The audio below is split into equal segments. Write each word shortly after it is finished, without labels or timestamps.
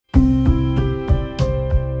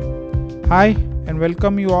Hi, and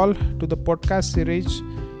welcome you all to the podcast series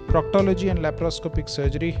Proctology and Laparoscopic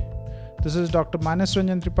Surgery. This is Dr. Manas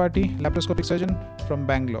Ranjan Tripathi, laparoscopic surgeon from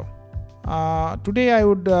Bangalore. Today I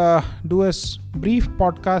would do a brief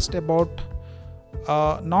podcast about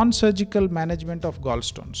non-surgical management of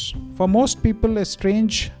gallstones. For most people, a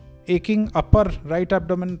strange aching upper right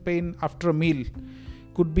abdomen pain after a meal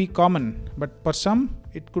could be common, but for some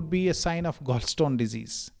it could be a sign of gallstone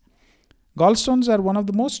disease. Gallstones are one of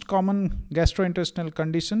the most common gastrointestinal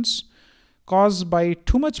conditions caused by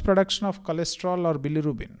too much production of cholesterol or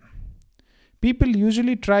bilirubin. People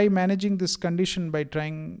usually try managing this condition by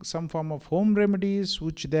trying some form of home remedies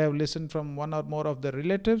which they have listened from one or more of their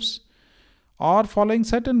relatives, or following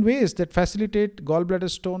certain ways that facilitate gallbladder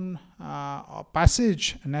stone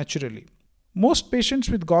passage naturally. Most patients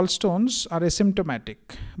with gallstones are asymptomatic,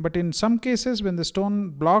 but in some cases when the stone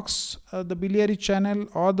blocks the biliary channel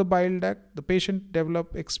or the bile duct, the patient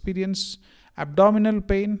experience abdominal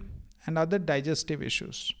pain and other digestive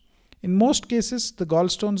issues. In most cases, the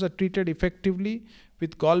gallstones are treated effectively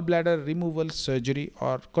with gallbladder removal surgery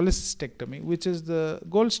or cholecystectomy, which is the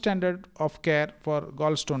gold standard of care for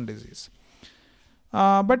gallstone disease.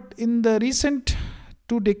 But in the recent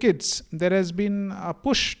 2 decades, there has been a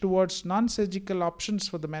push towards non-surgical options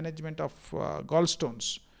for the management of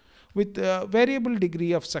gallstones with a variable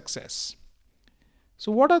degree of success.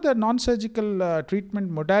 So what are the non-surgical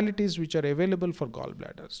treatment modalities which are available for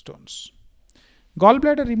gallbladder stones?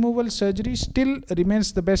 Gallbladder removal surgery still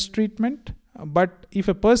remains the best treatment, but if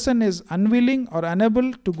a person is unwilling or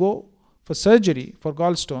unable to go for surgery for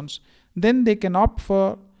gallstones, then they can opt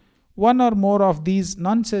for one or more of these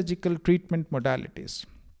non-surgical treatment modalities.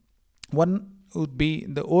 One would be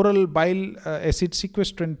the oral bile acid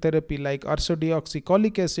sequestrant therapy like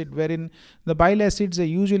ursodeoxycholic acid, wherein the bile acids are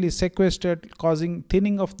usually sequestered, causing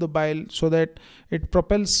thinning of the bile so that it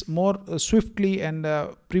propels more swiftly and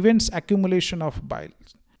prevents accumulation of bile.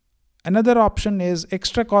 Another option is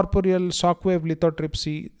extracorporeal shockwave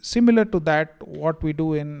lithotripsy, similar to that what we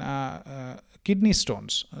do in kidney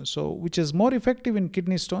stones, which is more effective in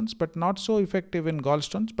kidney stones but not so effective in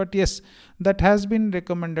gallstones. But yes, that has been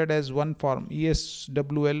recommended as one form,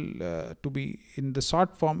 ESWL, to be in the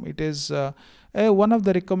short form. It is one of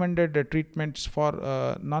the recommended treatments for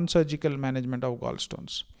non-surgical management of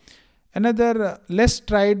gallstones. Another less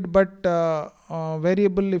tried but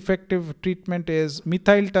variable effective treatment is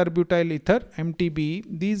methyl terbutyl ether,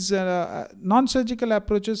 MTBE. These non-surgical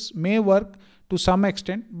approaches may work to some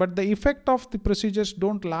extent, but the effect of the procedures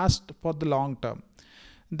don't last for the long term.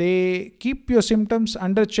 They keep your symptoms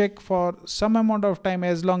under check for some amount of time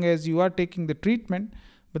as long as you are taking the treatment,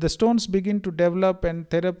 but the stones begin to develop and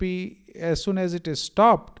therapy, as soon as it is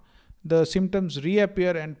stopped, the symptoms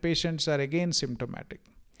reappear and patients are again symptomatic.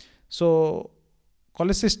 So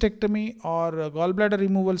cholecystectomy or gallbladder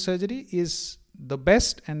removal surgery is the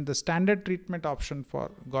best and the standard treatment option for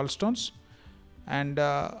gallstones. And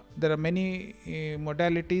there are many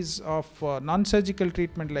modalities of non-surgical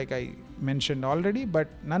treatment like I mentioned already, but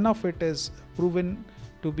none of it is proven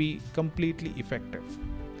to be completely effective.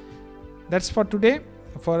 That's for today.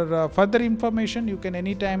 For further information, you can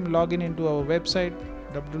anytime log into our website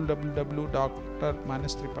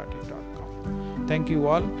www.drmanastripathi.com. Thank you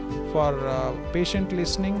all for patient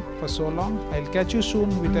listening for so long. I'll catch you soon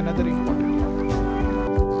with another important